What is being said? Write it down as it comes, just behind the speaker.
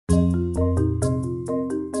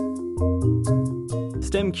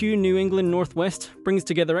STEMQ New England Northwest brings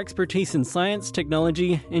together expertise in science,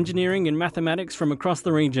 technology, engineering and mathematics from across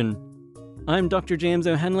the region. I'm Dr. James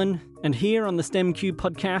O'Hanlon, and here on the STEMQ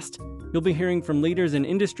podcast, you'll be hearing from leaders in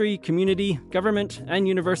industry, community, government and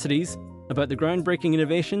universities about the groundbreaking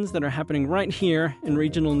innovations that are happening right here in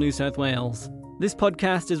regional New South Wales. This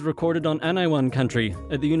podcast is recorded on Anaiwan country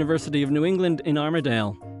at the University of New England in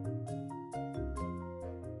Armidale.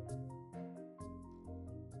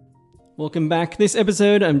 Welcome back. This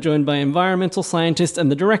episode, I'm joined by environmental scientist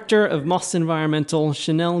and the director of Moss Environmental,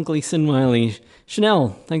 Chanel Gleeson-Wiley. Chanel,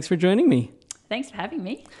 thanks for joining me. Thanks for having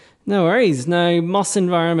me. No worries. Now, Moss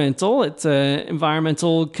Environmental, it's an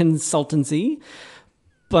environmental consultancy,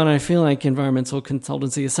 but I feel like environmental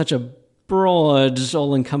consultancy is such a broad,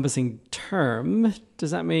 all-encompassing term.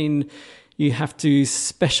 Does that mean you have to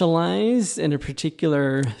specialize in a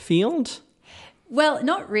particular field? Well,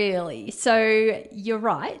 not really. So you're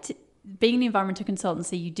right. Being an environmental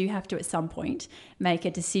consultancy, you do have to at some point make a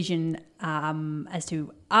decision as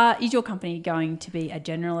to is your company going to be a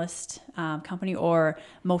generalist company or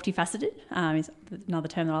multifaceted, is another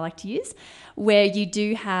term that I like to use, where you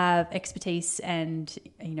do have expertise and,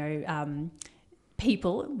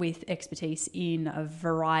 people with expertise in a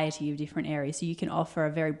variety of different areas. So you can offer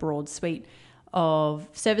a very broad suite of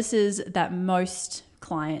services that most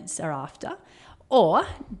clients are after. Or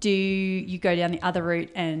do you go down the other route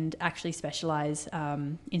and actually specialise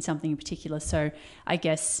in something in particular? So I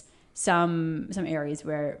guess some areas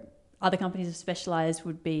where other companies have specialised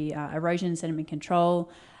would be erosion sediment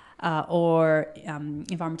control or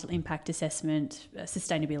environmental impact assessment,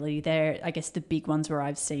 sustainability. They're, I guess, the big ones where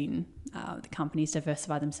I've seen the companies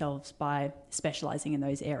diversify themselves by specialising in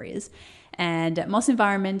those areas. And at Moss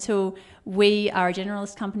Environmental, we are a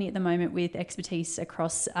generalist company at the moment with expertise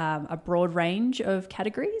across a broad range of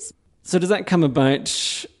categories. So does that come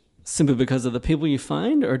about simply because of the people you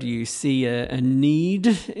find, or do you see a need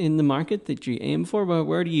in the market that you aim for? Well,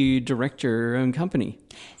 where do you direct your own company?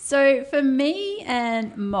 So for me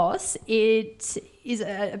and Moss, it is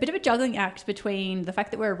a bit of a juggling act between the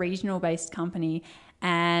fact that we're a regional-based company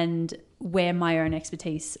and where my own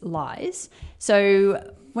expertise lies.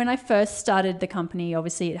 So when I first started the company,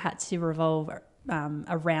 obviously it had to revolve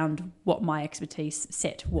around what my expertise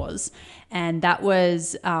set was. And that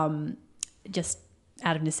was just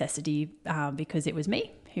out of necessity because it was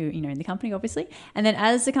me who, in the company, obviously. And then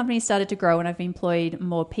as the company started to grow and I've employed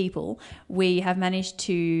more people, we have managed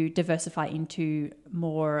to diversify into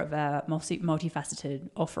more of a multifaceted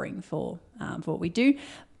offering for what we do.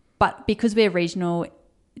 But because we're regional,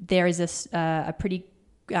 there is a pretty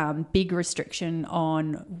big restriction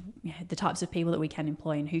on the types of people that we can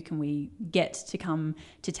employ and who can we get to come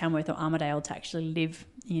to Tamworth or Armidale to actually live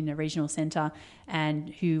in a regional centre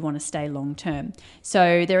and who want to stay long term.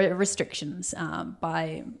 So there are restrictions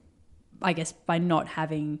by not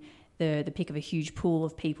having the pick of a huge pool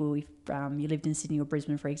of people. If you lived in Sydney or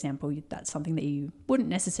Brisbane, for example, that's something that you wouldn't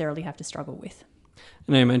necessarily have to struggle with.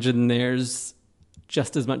 And I imagine there's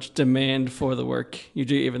just as much demand for the work you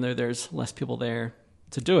do, even though there's less people there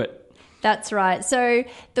to do it. That's right. So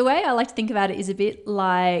the way I like to think about it is a bit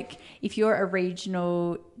like if you're a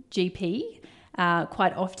regional GP,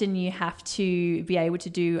 quite often you have to be able to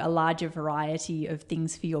do a larger variety of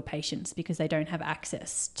things for your patients because they don't have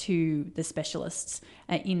access to the specialists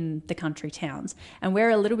in the country towns. And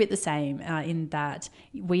we're a little bit the same in that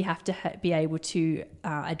we have to be able to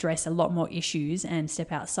address a lot more issues and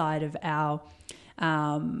step outside of our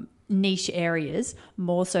niche areas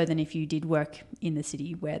more so than if you did work in the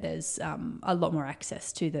city where there's a lot more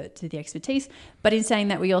access to the expertise. But in saying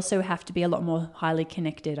that, we also have to be a lot more highly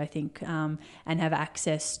connected, I think, and have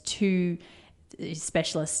access to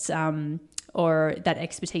specialists or that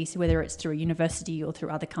expertise, whether it's through a university or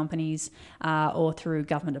through other companies or through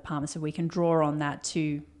government departments. So we can draw on that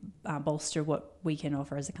to bolster what we can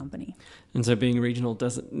offer as a company. And so being regional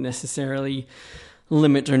doesn't necessarily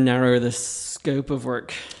limit or narrow the scope of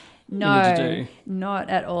work. No, not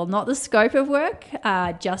at all. Not the scope of work,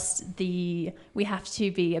 we have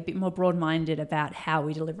to be a bit more broad-minded about how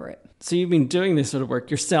we deliver it. So you've been doing this sort of work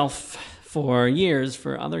yourself for years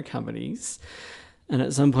for other companies, and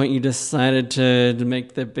at some point you decided to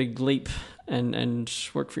make the big leap and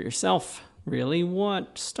work for yourself, really.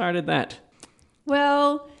 What started that?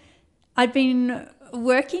 Well, I'd been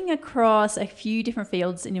working across a few different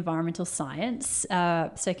fields in environmental science,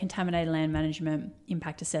 so contaminated land management,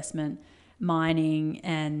 impact assessment, mining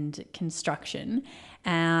and construction.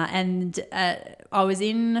 And I was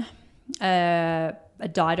in a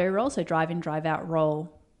DIDO role, so drive-in, drive-out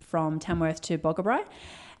role from Tamworth to Boggabri.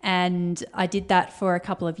 And I did that for a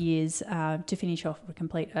couple of years to finish off or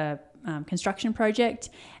complete a construction project.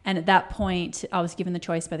 And at that point, I was given the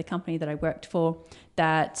choice by the company that I worked for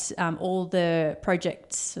that all the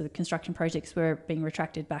projects, so the construction projects, were being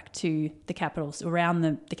retracted back to the capitals, around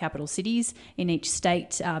the capital cities in each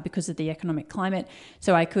state because of the economic climate.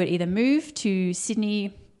 So I could either move to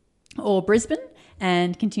Sydney or Brisbane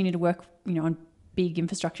and continue to work, on big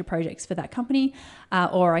infrastructure projects for that company,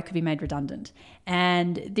 or I could be made redundant.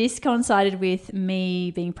 And this coincided with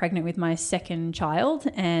me being pregnant with my second child,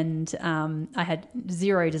 and I had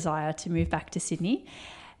zero desire to move back to Sydney.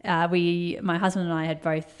 My husband and I had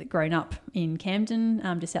both grown up in Camden,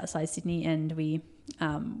 just outside Sydney, and we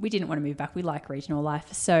didn't want to move back. We like regional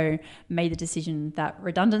life, so made the decision that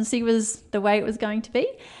redundancy was the way it was going to be.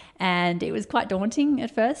 And it was quite daunting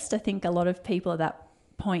at first. I think a lot of people at that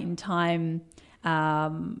point in time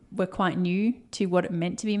were quite new to what it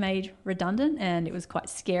meant to be made redundant, and it was quite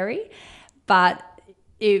scary. But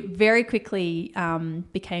it very quickly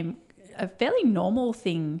became a fairly normal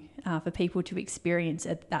thing for people to experience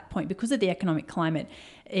at that point because of the economic climate.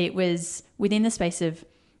 It was within the space of,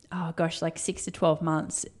 6 to 12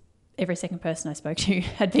 months, every second person I spoke to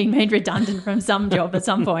had been made redundant from some job at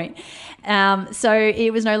some point. So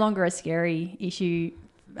it was no longer a scary issue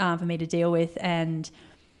for me to deal with. And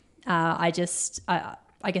I guess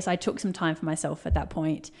I took some time for myself at that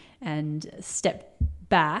point and stepped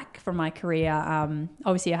back from my career.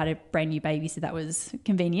 Obviously I had a brand new baby, so that was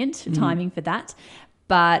convenient timing for that.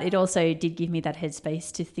 But it also did give me that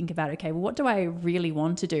headspace to think about, okay, well, what do I really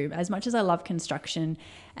want to do? As much as I love construction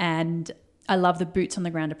and I love the boots on the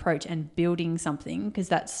ground approach and building something,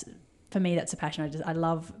 because for me, that's a passion. I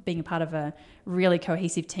love being a part of a really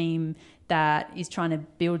cohesive team that is trying to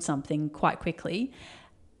build something quite quickly.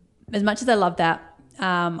 As much as I love that,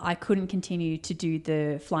 I couldn't continue to do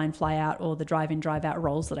the fly in, fly out or the drive in, drive out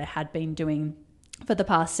roles that I had been doing for the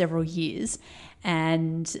past several years.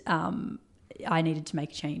 And I needed to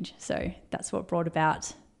make a change. So that's what brought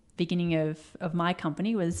about beginning of my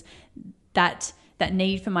company, was that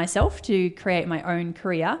need for myself to create my own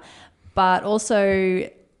career. But also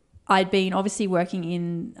I'd been obviously working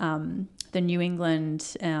in the New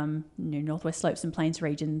England, Northwest Slopes and Plains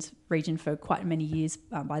region for quite many years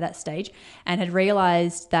by that stage, and had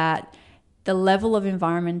realised that the level of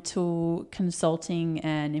environmental consulting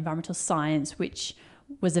and environmental science which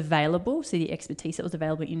was available, so the expertise that was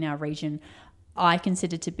available in our region, I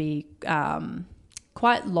considered to be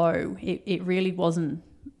quite low. It really wasn't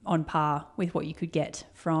on par with what you could get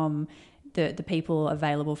from the people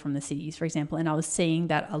available from the cities, for example. And I was seeing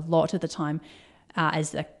that a lot of the time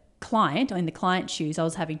as a client, or in the client's shoes, I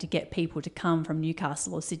was having to get people to come from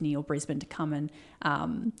Newcastle or Sydney or Brisbane to come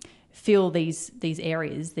and fill these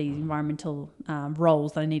areas, these environmental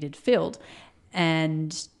roles that I needed filled.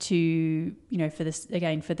 And to, for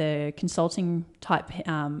the consulting type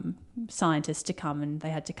scientists to come, and they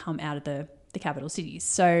had to come out of the capital cities.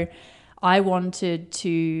 So I wanted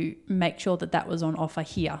to make sure that was on offer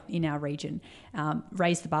here in our region.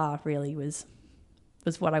 Raise the bar really was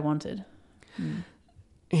what I wanted.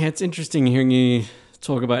 Yeah, it's interesting hearing you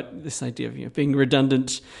talk about this idea of being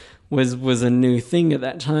redundant was a new thing at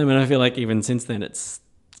that time, and I feel like even since then it's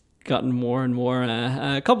gotten more and more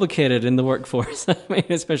complicated in the workforce. I mean,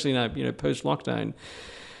 especially now, post-lockdown,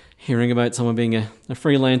 hearing about someone being a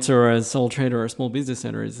freelancer or a sole trader or a small business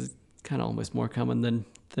owner is kind of almost more common than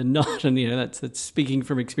not, and that's speaking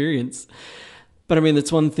from experience. But I mean,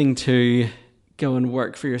 it's one thing to go and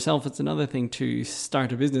work for yourself. It's another thing to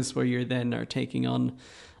start a business where you then are taking on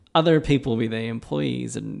other people, be they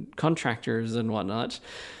employees and contractors and whatnot.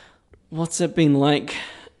 What's it been like,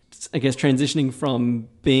 I guess, transitioning from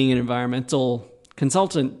being an environmental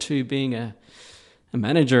consultant to being a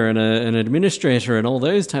manager and an administrator and all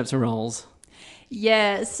those types of roles?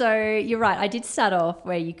 Yeah, so you're right. I did start off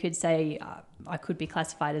where you could say I could be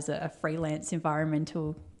classified as a freelance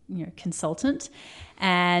environmental consultant,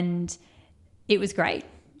 and it was great.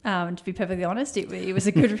 To be perfectly honest, it was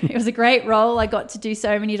a great role. I got to do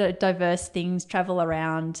so many diverse things, travel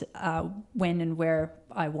around when and where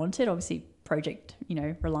I wanted. Obviously, project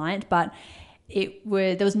reliant, but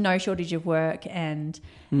there was no shortage of work, and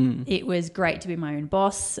it was great to be my own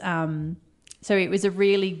boss. So it was a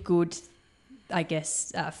really good, I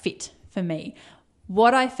guess, fit for me.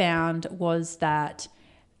 What I found was that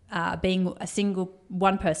being a single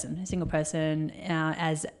person,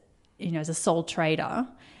 as as a sole trader,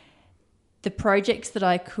 the projects that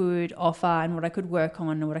I could offer and what I could work on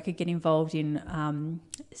and what I could get involved in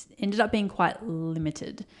ended up being quite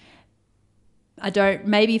limited.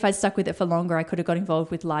 Maybe if I stuck with it for longer, I could have got involved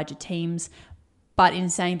with larger teams. But in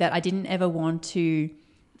saying that, I didn't ever want to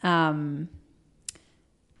I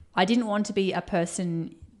didn't want to be a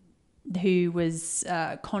person who was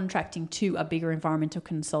contracting to a bigger environmental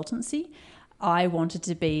consultancy. I wanted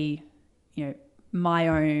to be, my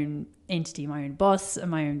own entity, my own boss,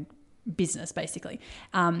 and my own business, basically.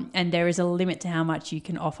 And there is a limit to how much you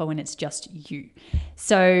can offer when it's just you.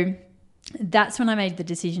 So that's when I made the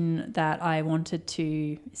decision that I wanted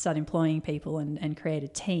to start employing people and create a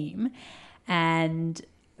team. And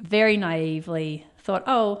very naively thought,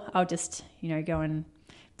 I'll just, go and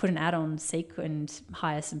put an ad on Seek and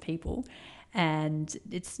hire some people. And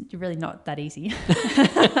it's really not that easy.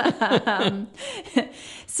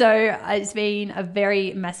 So it's been a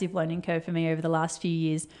very massive learning curve for me over the last few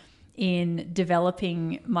years in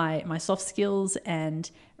developing my soft skills and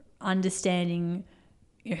understanding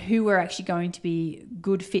who were actually going to be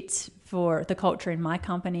good fits for the culture in my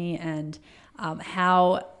company, and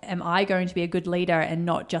how am I going to be a good leader and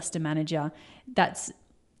not just a manager. That's,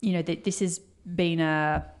 this has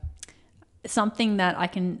been something that I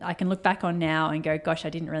can look back on now and go, gosh, I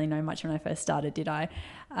didn't really know much when I first started, did I?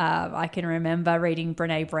 I can remember reading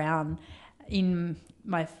Brene Brown in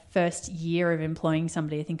my first year of employing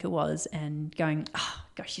somebody, I think it was, and going,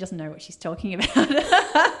 gosh, she doesn't know what she's talking about.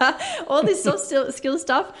 All this soft skill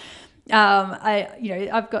stuff. I've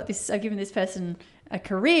given this person a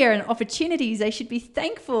career and opportunities. They should be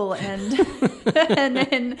thankful. And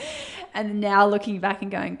and now looking back and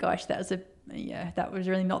going, gosh, that was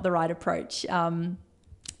really not the right approach. And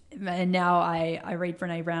now I read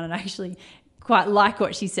Brene Brown and I actually quite like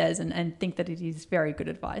what she says and think that it is very good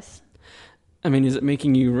advice. I mean, is it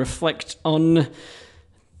making you reflect on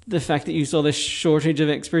the fact that you saw this shortage of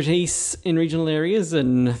expertise in regional areas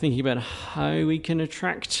and thinking about how we can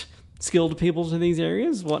attract skilled people to these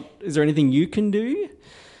areas? Is there anything you can do?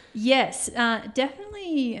 Yes,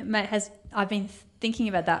 definitely. I've been thinking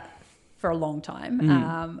about that for a long time,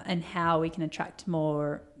 and how we can attract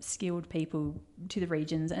more skilled people to the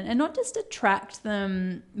regions and not just attract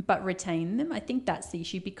them, but retain them. I think that's the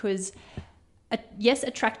issue because, yes,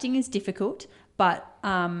 attracting is difficult, but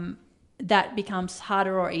that becomes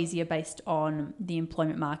harder or easier based on the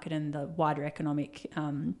employment market and the wider economic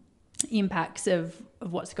impacts of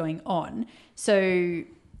what's going on. So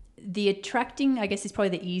the attracting, I guess, is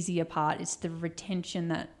probably the easier part. It's the retention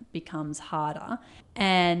that becomes harder.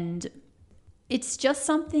 And it's just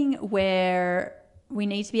something where we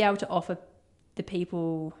need to be able to offer the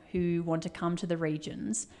people who want to come to the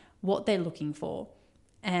regions what they're looking for.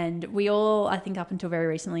 And we all, I think up until very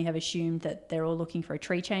recently, have assumed that they're all looking for a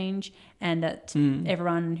tree change and that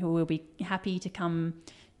everyone who will be happy to come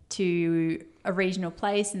to a regional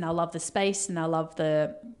place and they'll love the space and they'll love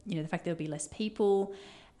the fact there'll be less people,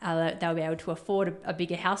 they'll be able to afford a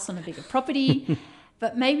bigger house on a bigger property.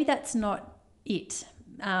 But maybe that's not it.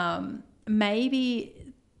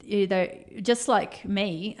 Maybe, just like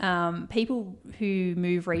me, people who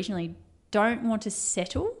move regionally don't want to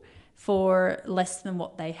settle for less than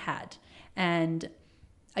what they had. And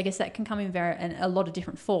I guess that can come in a lot of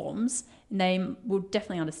different forms. And they will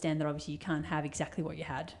definitely understand that obviously you can't have exactly what you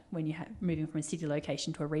had when you're moving from a city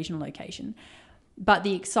location to a regional location. But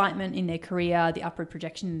the excitement in their career, the upward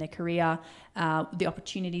projection in their career, the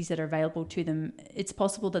opportunities that are available to them, it's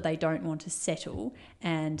possible that they don't want to settle.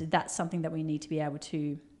 And that's something that we need to be able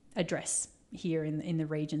to address here in the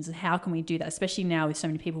regions. And how can we do that, especially now with so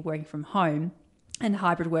many people working from home and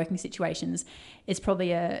hybrid working situations? It's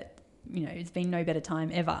probably it's been no better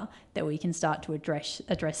time ever that we can start to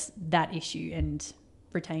address that issue and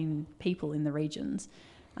retain people in the regions,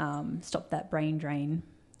 stop that brain drain.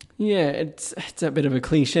 Yeah, it's a bit of a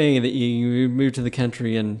cliche that you move to the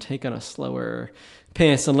country and take on a slower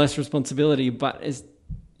pace and less responsibility, but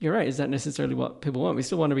you're right, is that necessarily what people want? We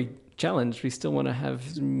still want to be challenged. We still want to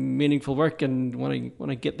have meaningful work and want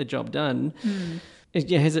to get the job done.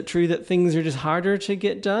 Is it true that things are just harder to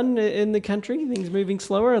get done in the country? Things moving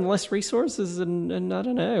slower and less resources, and I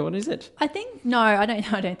don't know, what is it? I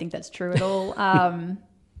don't think that's true at all.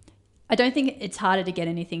 I don't think it's harder to get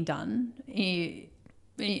anything done.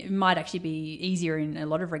 It might actually be easier in a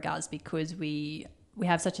lot of regards because we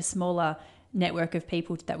have such a smaller network of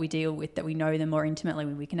people that we deal with, that we know them more intimately,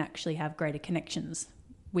 when we can actually have greater connections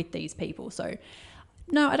with these people. So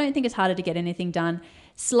no, I don't think it's harder to get anything done.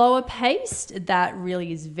 Slower paced, that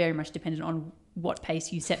really is very much dependent on what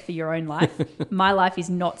pace you set for your own life. My life is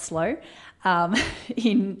not slow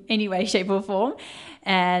in any way, shape or form.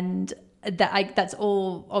 And that's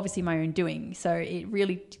all obviously my own doing. So it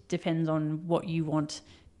really depends on what you want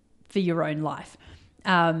for your own life.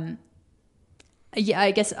 I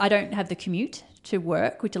guess I don't have the commute to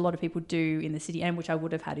work, which a lot of people do in the city, and which I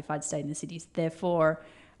would have had if I'd stayed in the cities. Therefore,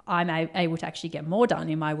 I'm able to actually get more done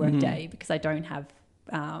in my work day because I don't have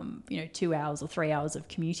 2 hours or 3 hours of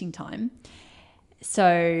commuting time.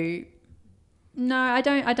 So no, I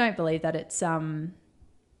don't believe that it's an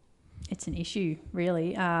issue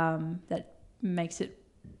really that makes it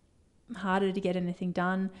harder to get anything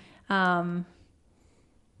done.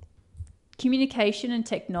 Communication and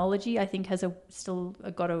technology, I think, has still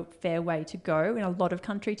got a fair way to go in a lot of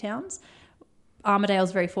country towns.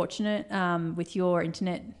 Armidale's very fortunate with your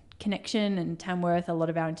internet connection, and Tamworth, a lot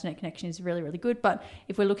of our internet connection is really, really good. But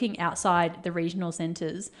if we're looking outside the regional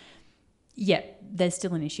centres, there's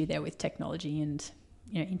still an issue there with technology and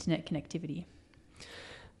internet connectivity.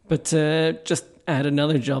 But just add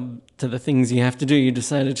another job to the things you have to do. You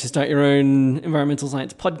decided to start your own environmental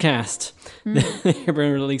science podcast. You're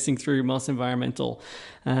releasing through Moss Environmental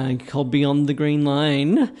called Beyond the Green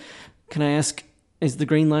Line. Can I ask, is the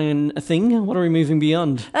Green Line a thing? What are we moving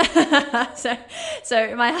beyond?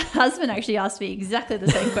 So my husband actually asked me exactly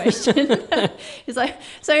the same question. He's like,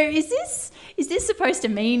 so is this supposed to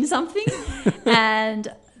mean something? And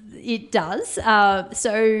it does.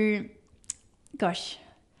 Gosh,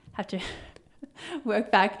 have to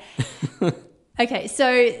work back. Okay,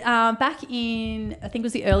 so back in, I think it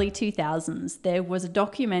was the early 2000s, there was a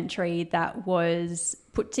documentary that was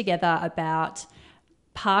put together about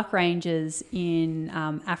park rangers in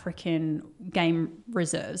African game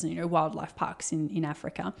reserves, wildlife parks in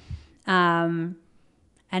Africa. And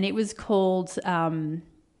it was called,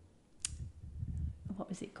 what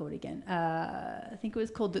was it called again? I think it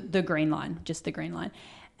was called the Green Line, just the Green Line.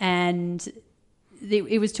 And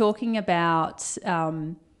it was talking about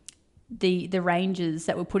the rangers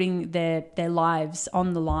that were putting their lives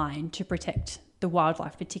on the line to protect the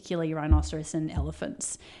wildlife, particularly rhinoceros and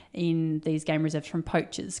elephants in these game reserves from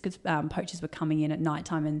poachers, because poachers were coming in at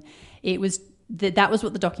nighttime, and it was that was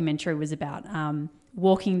what the documentary was about,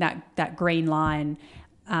 walking that green line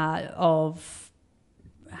of,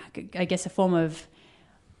 I guess, a form of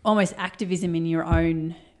almost activism in your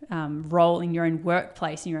own role, in your own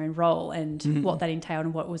workplace, in your own role, and what that entailed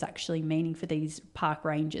and what it was actually meaning for these park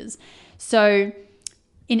rangers. So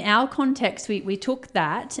in our context, we took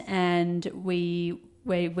that and we're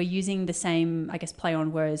using the same, I guess, play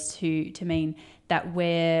on words to mean that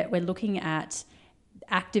we're looking at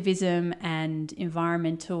activism and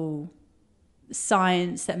environmental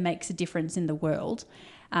science that makes a difference in the world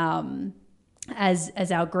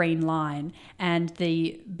as our green line. And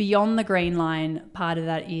the beyond the green line part of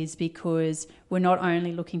that is because we're not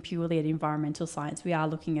only looking purely at environmental science, we are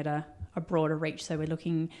looking at a broader reach. So we're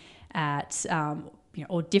looking at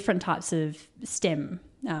or different types of STEM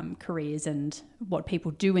careers and what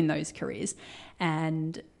people do in those careers,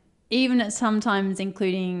 and even at sometimes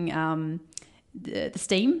including the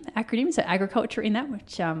STEAM acronym, so agriculture in that,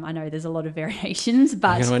 which I know there's a lot of variations,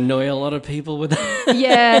 but you're going to annoy a lot of people with that.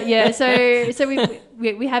 yeah. So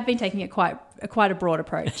we have been taking it quite a broad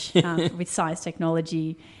approach with science,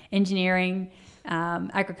 technology, engineering,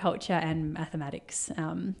 agriculture, and mathematics,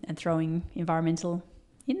 and throwing environmental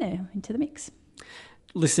in there into the mix.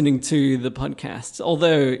 Listening to the podcast,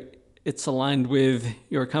 although it's aligned with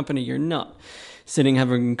your company, you're not sitting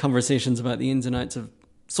having conversations about the ins and outs of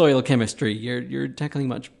soil chemistry. You're tackling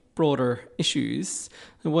much broader issues.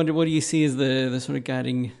 What do you see as the sort of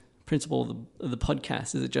guiding principle of the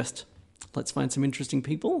podcast? Is it just let's find some interesting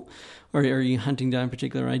people, or are you hunting down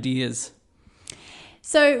particular ideas?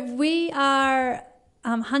 So we are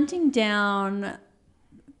hunting down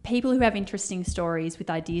people who have interesting stories with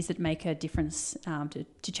ideas that make a difference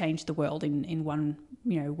to change the world in one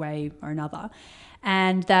way or another,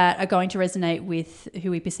 and that are going to resonate with who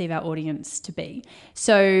we perceive our audience to be.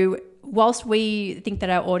 So whilst we think that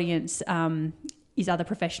our audience is other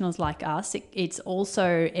professionals like us, it's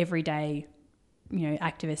also everyday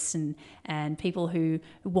activists and people who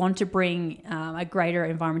want to bring a greater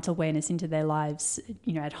environmental awareness into their lives,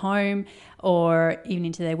 at home or even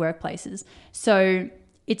into their workplaces. So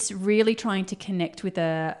it's really trying to connect with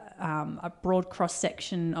a broad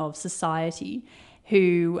cross-section of society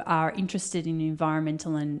who are interested in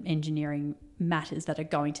environmental and engineering matters that are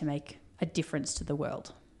going to make a difference to the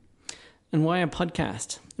world. And why a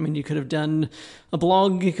podcast? I mean, you could have done a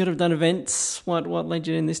blog, you could have done events. What led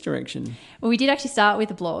you in this direction? Well, we did actually start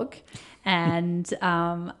with a blog, and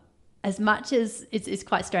as much as it's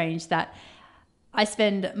quite strange that I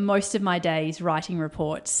spend most of my days writing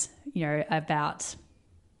reports, about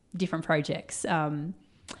different projects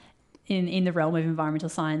in the realm of environmental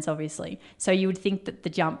science, obviously. So you would think that the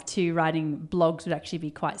jump to writing blogs would actually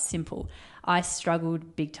be quite simple. I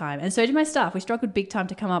struggled big time, and so did my staff. We struggled big time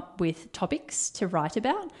to come up with topics to write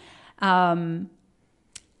about.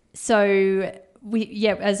 So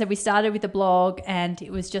as I said, we started with the blog, and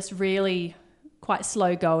it was just really quite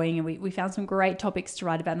slow going, and we found some great topics to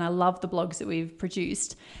write about, and I love the blogs that we've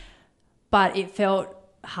produced, but it felt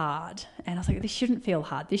hard. And I was like, this shouldn't feel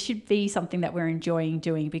hard. This should be something that we're enjoying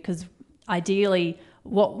doing, because ideally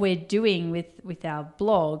what we're doing with our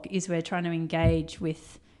blog is we're trying to engage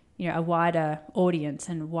with, a wider audience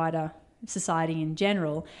and wider society in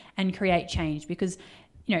general, and create change, because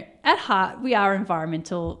at heart, we are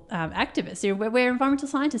environmental activists. We're environmental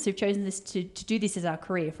scientists who've chosen this to do this as our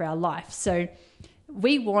career for our life. So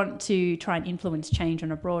we want to try and influence change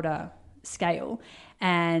on a broader scale,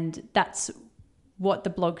 and that's what the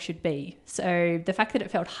blog should be. So the fact that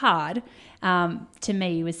it felt hard to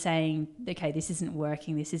me was saying, okay, this isn't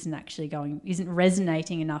working. This isn't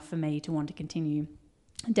resonating enough for me to want to continue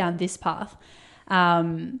down this path.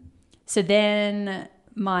 So then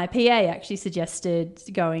my PA actually suggested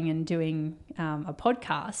going and doing a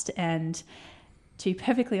podcast, and to be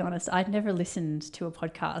perfectly honest, I'd never listened to a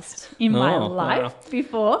podcast in my life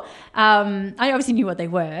before. I obviously knew what they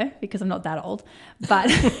were because I'm not that old,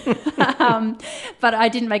 but but I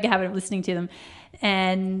didn't make a habit of listening to them.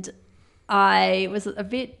 And I was a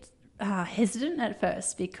bit hesitant at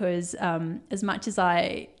first, because as much as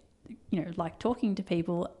I like talking to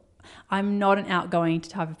people, I'm not an outgoing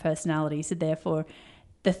type of personality. So therefore,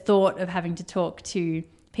 the thought of having to talk to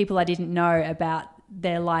people I didn't know about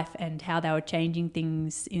their life and how they were changing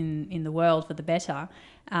things in the world for the better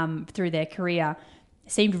through their career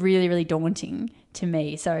seemed really, really daunting to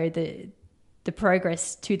me. So the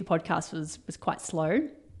progress to the podcast was quite slow.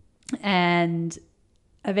 And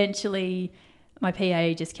eventually my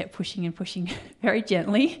PA just kept pushing and pushing very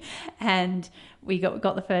gently, and we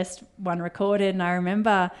got the first one recorded. And I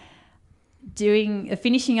remember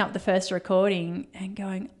finishing up the first recording and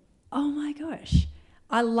going, oh my gosh,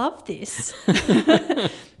 I love this.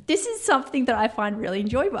 This is something that I find really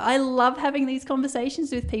enjoyable. I love having these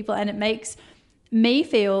conversations with people, and it makes me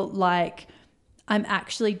feel like I'm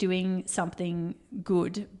actually doing something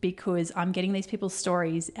good, because I'm getting these people's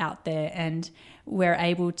stories out there, and we're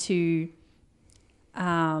able to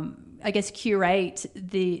curate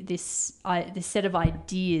this set of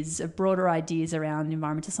ideas, of broader ideas around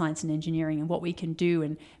environmental science and engineering and what we can do,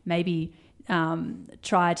 and maybe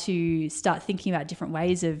try to start thinking about different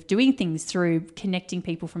ways of doing things through connecting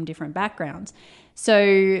people from different backgrounds.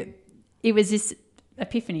 So it was this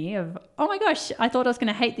epiphany of, oh my gosh, I thought I was going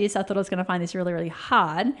to hate this. I thought I was going to find this really, really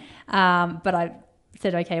hard. But I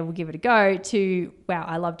said, okay, we'll give it a go, to, wow,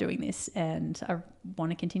 I love doing this and I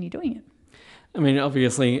want to continue doing it. I mean,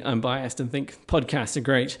 obviously, I'm biased and think podcasts are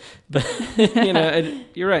great, but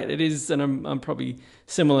you're right. It is, and I'm probably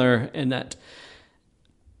similar in that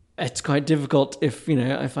it's quite difficult if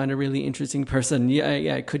I find a really interesting person.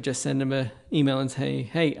 I could just send them an email and say,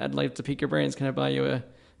 "Hey, I'd like to pick your brains. Can I buy you a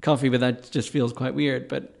coffee?" But that just feels quite weird.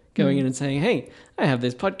 But going in and saying, "Hey, I have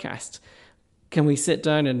this podcast. Can we sit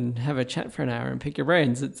down and have a chat for an hour and pick your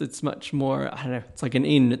brains?" It's much more, I don't know, it's like an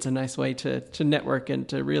in. It's a nice way to network and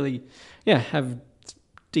to really, have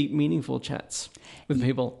deep, meaningful chats with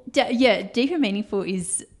people. Deep and meaningful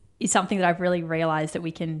is something that I've really realized that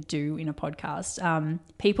we can do in a podcast.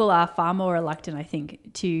 People are far more reluctant, I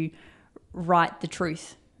think, to write the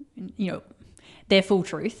truth, their full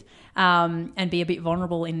truth, and be a bit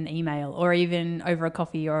vulnerable in an email or even over a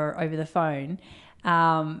coffee or over the phone.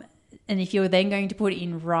 And if you're then going to put it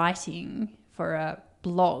in writing for a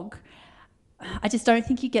blog, I just don't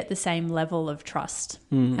think you get the same level of trust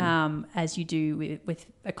as you do with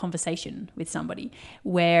a conversation with somebody,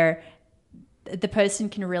 where the person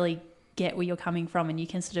can really get where you're coming from, and you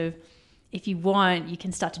can sort of, if you want, you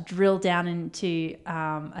can start to drill down into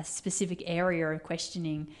a specific area of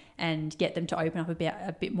questioning and get them to open up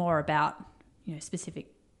a bit more about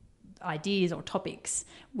specific ideas or topics,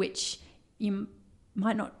 which you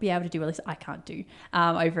might not be able to do, at least I can't do,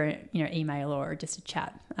 over email or just a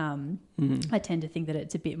chat. I tend to think that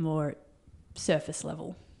it's a bit more surface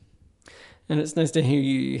level. And it's nice to hear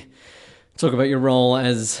you talk about your role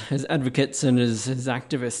as advocates and as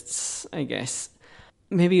activists, I guess.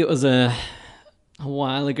 Maybe it was a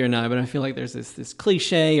while ago now, but I feel like there's this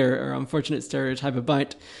cliche or unfortunate stereotype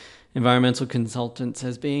about environmental consultants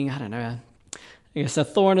as being, I don't know, I guess a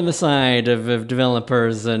thorn in the side of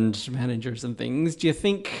developers and managers and things. Do you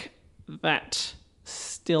think that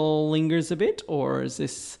still lingers a bit, or is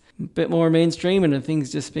this a bit more mainstream and are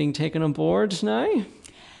things just being taken on board now?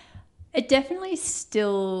 It definitely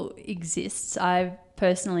still exists. I've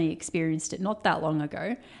personally experienced it not that long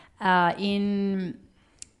ago. In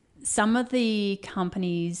some of the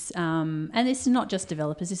companies, and this is not just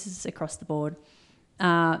developers, this is across the board,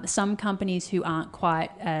 some companies who aren't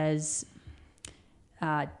quite as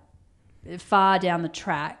far down the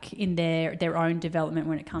track in their own development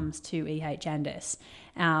when it comes to EH&S.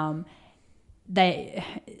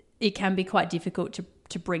 It can be quite difficult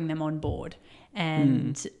to bring them on board.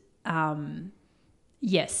 And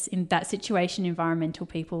yes, in that situation, environmental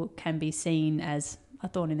people can be seen as a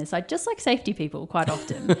thorn in the side, just like safety people quite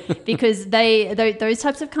often, because those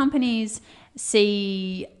types of companies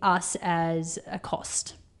see us as a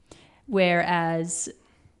cost, whereas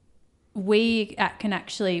we can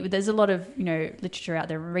actually, there's a lot of literature out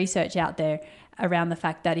there, research out there around the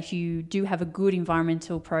fact that if you do have a good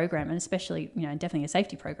environmental program, and especially definitely a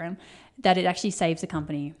safety program, that it actually saves the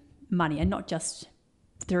company money, and not just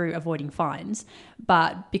through avoiding fines,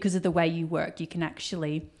 but because of the way you work, you can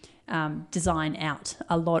actually design out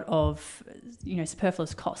a lot of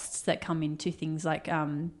superfluous costs that come into things like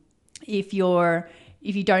if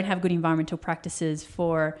you don't have good environmental practices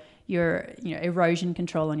for your erosion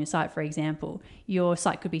control on your site, for example, your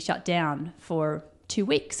site could be shut down for 2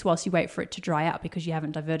 weeks whilst you wait for it to dry out because you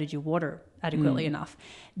haven't diverted your water adequately enough.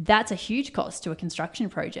 That's a huge cost to a construction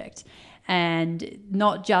project, and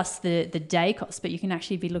not just the day costs, but you can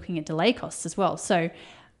actually be looking at delay costs as well. So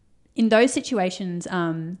in those situations,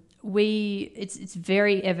 it's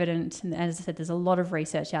very evident, and as I said, there's a lot of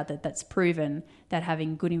research out there that's proven that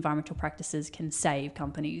having good environmental practices can save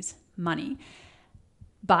companies money.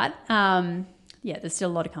 But there's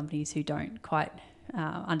still a lot of companies who don't quite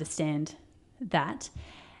understand that.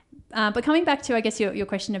 But coming back to, I guess, your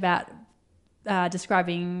question about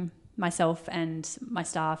describing myself and my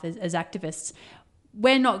staff as activists,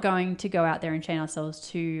 we're not going to go out there and chain ourselves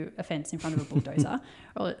to a fence in front of a bulldozer,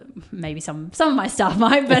 or maybe some of my staff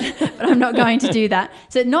might, but I'm not going to do that.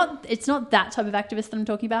 So it's not that type of activist that I'm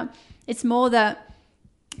talking about. It's more that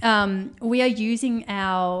we are using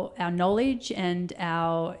our knowledge and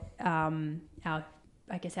our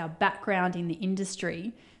background in the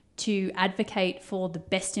industry to advocate for the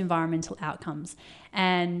best environmental outcomes.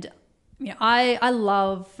 And I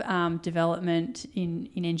love development in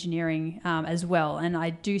engineering as well, and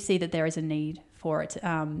I do see that there is a need for it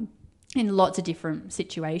in lots of different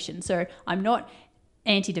situations. So I'm not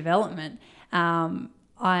anti-development.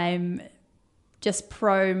 I'm just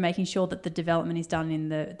pro making sure that the development is done in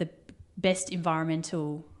the best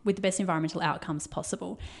environmental outcomes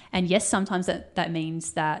possible. And yes, sometimes that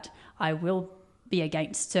means that I will be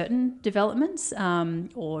against certain developments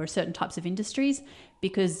or certain types of industries,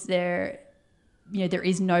 because there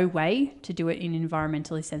is no way to do it in an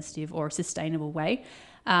environmentally sensitive or sustainable way.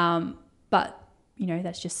 But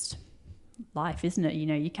that's just life, isn't it?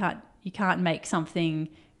 You can't make something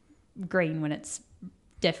green when it's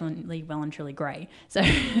definitely well and truly grey. So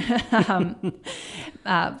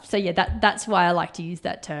that's why I like to use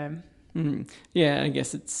that term. Yeah, I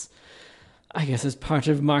guess as part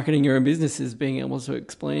of marketing your own business is being able to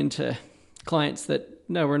explain to clients that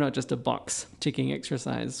no, we're not just a box ticking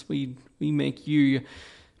exercise. We make you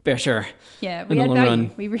better. Yeah, we add value.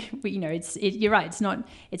 You're right.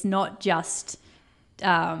 It's not just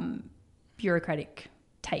bureaucratic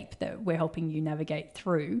tape that we're helping you navigate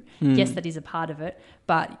through. Yes, that is a part of it,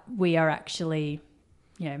 but we are actually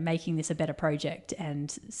making this a better project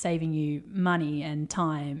and saving you money and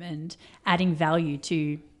time and adding value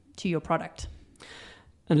to your product.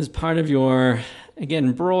 And as part of your,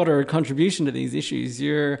 again, broader contribution to these issues,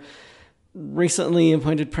 you're recently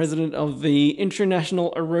appointed president of the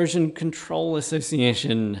International Erosion Control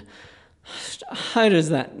Association. How does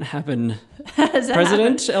that happen?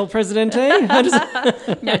 President? El Presidente? How does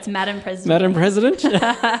it... No, it's Madam President. Madam President?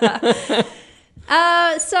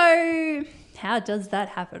 So how does that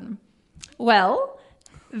happen? Well,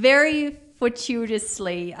 very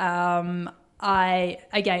fortuitously, and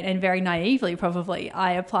very naively probably,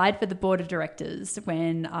 I applied for the board of directors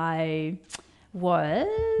when I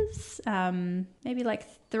was maybe like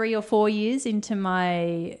 3 or 4 years into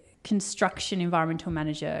my construction environmental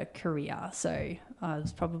manager career. So I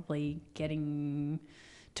was probably getting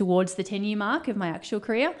towards the 10-year mark of my actual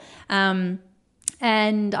career.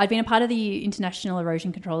 And I'd been a part of the International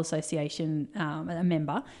Erosion Control Association, a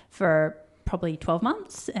member, for probably 12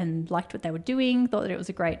 months, and liked what they were doing, thought that it was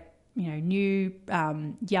a great new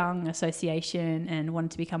young association, and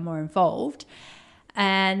wanted to become more involved.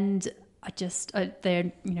 And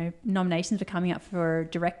their nominations were coming up for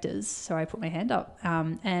directors, so I put my hand up,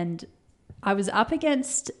 and I was up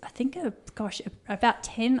against, I think, about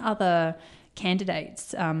 10 other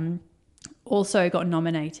candidates. Also got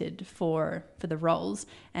nominated for the roles,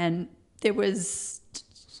 and I think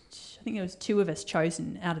there was 2 of us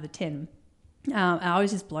chosen out of the 10. I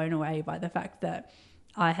was just blown away by the fact that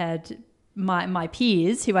I had my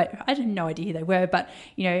peers, who I had no idea who they were, but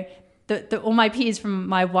all my peers from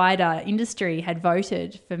my wider industry had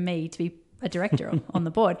voted for me to be a director on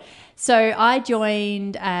the board. So I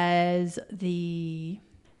joined as the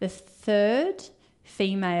third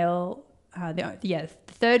female, the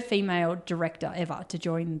third female director ever to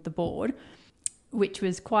join the board, which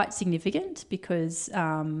was quite significant because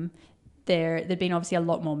there'd been obviously a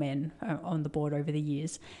lot more men on the board over the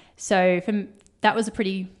years. So that was a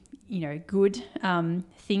pretty, good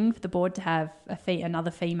thing for the board to have another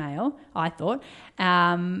female, I thought.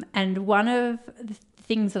 And one of the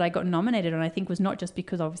things that I got nominated on, I think, was not just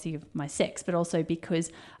because obviously of my sex, but also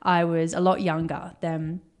because I was a lot younger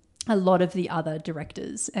than a lot of the other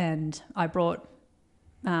directors, and I brought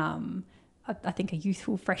I think a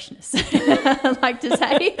youthful freshness, I like to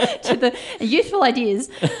say, youthful ideas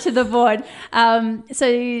to the board.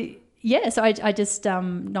 So I just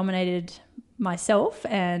nominated myself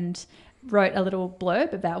and wrote a little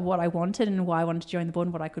blurb about what I wanted and why I wanted to join the board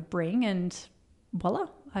and what I could bring, and voila,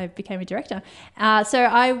 I became a director. So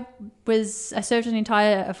I served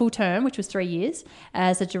a full term, which was 3 years,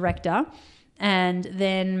 as a director, and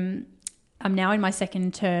then I'm now in my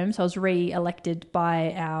second term. So I was re-elected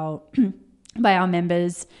by our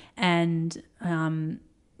members and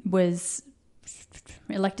was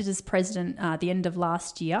elected as president at the end of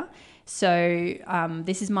last year. So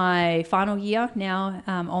this is my final year now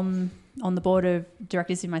on the board of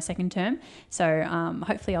directors in my second term. So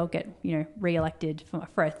hopefully I'll get re-elected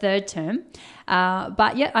for a third term.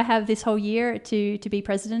 But yeah, I have this whole year to be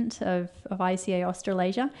president of IECA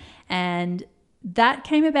Australasia, and that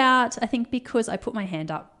came about, I think, because I put my hand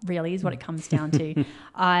up, really, is what it comes down to.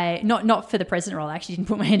 Not for the president role. I actually didn't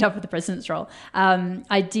put my hand up for the president's role. I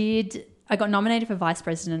got nominated for vice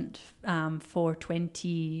president for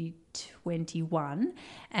 2021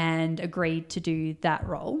 and agreed to do that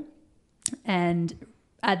role. And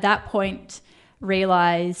at that point,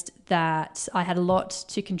 realised that I had a lot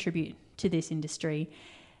to contribute to this industry,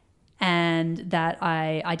 and that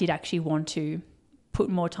I did actually want to put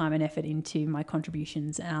more time and effort into my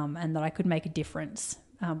contributions, and that I could make a difference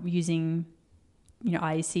using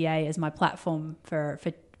IECA as my platform for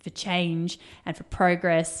change and for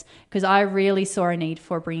progress, because I really saw a need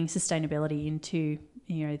for bringing sustainability into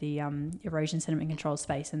the erosion sediment control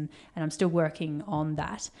space, and I'm still working on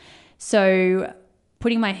that. So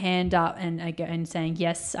putting my hand up and saying,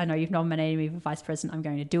 yes, I know you've nominated me for vice president, I'm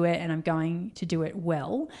going to do it, and I'm going to do it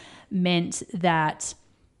well, meant that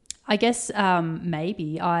I guess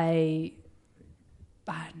maybe I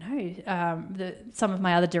don't know. Some of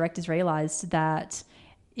my other directors realised that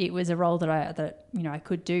it was a role that I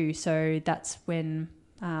could do. So that's when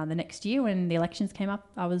the next year, when the elections came up,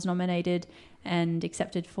 I was nominated and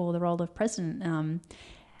accepted for the role of president.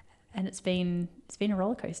 And it's been a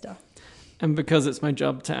roller coaster. And because it's my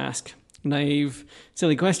job to ask naive,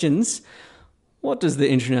 silly questions, what does the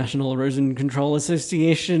International Erosion Control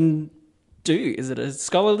Association do? Is it a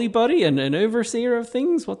scholarly body and an overseer of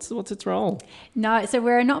things? What's its role? No, so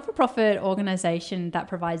we're a not-for-profit organisation that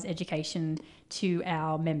provides education to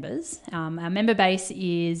our members. Our member base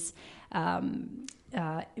is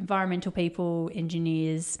environmental people,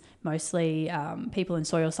 engineers, mostly people in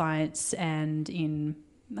soil science and in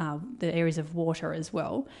the areas of water as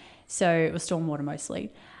well. So it was stormwater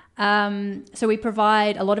mostly. So we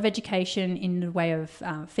provide a lot of education in the way of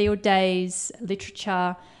field days,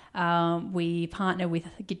 literature. We partner with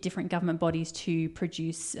different government bodies to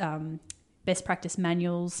produce best practice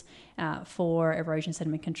manuals for erosion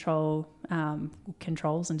sediment control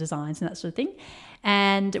controls and designs and that sort of thing.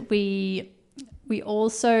 And we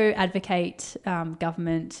also advocate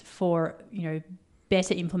government for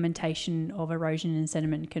better implementation of erosion and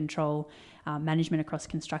sediment control management across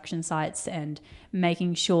construction sites, and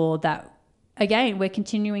making sure that, again, we're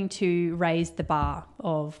continuing to raise the bar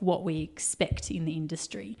of what we expect in the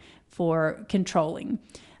industry for controlling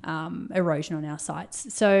erosion on our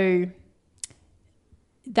sites. So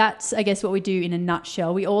that's, I guess, what we do in a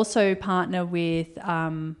nutshell. We also partner with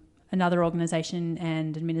another organisation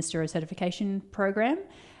and administer a certification program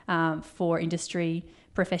for industry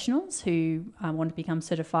professionals who want to become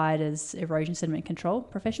certified as erosion sediment control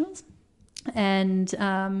professionals. And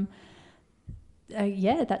that's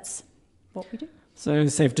what we do. So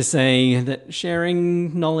safe to say that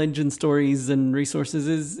sharing knowledge and stories and resources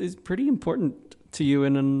is pretty important to you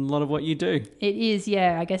in a lot of what you do. It is,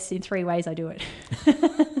 yeah. I guess in 3 ways I do it.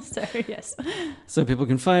 So, yes. So people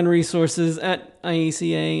can find resources at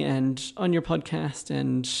IECA and on your podcast,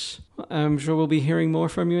 and I'm sure we'll be hearing more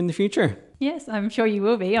from you in the future. Yes, I'm sure you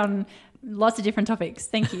will be, on lots of different topics.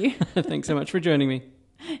 Thank you. Thanks so much for joining me.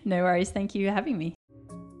 No worries. Thank you for having me.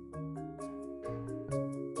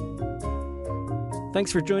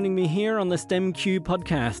 Thanks for joining me here on the STEMQ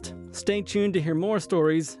podcast. Stay tuned to hear more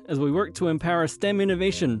stories as we work to empower STEM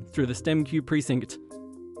innovation through the STEMQ precinct.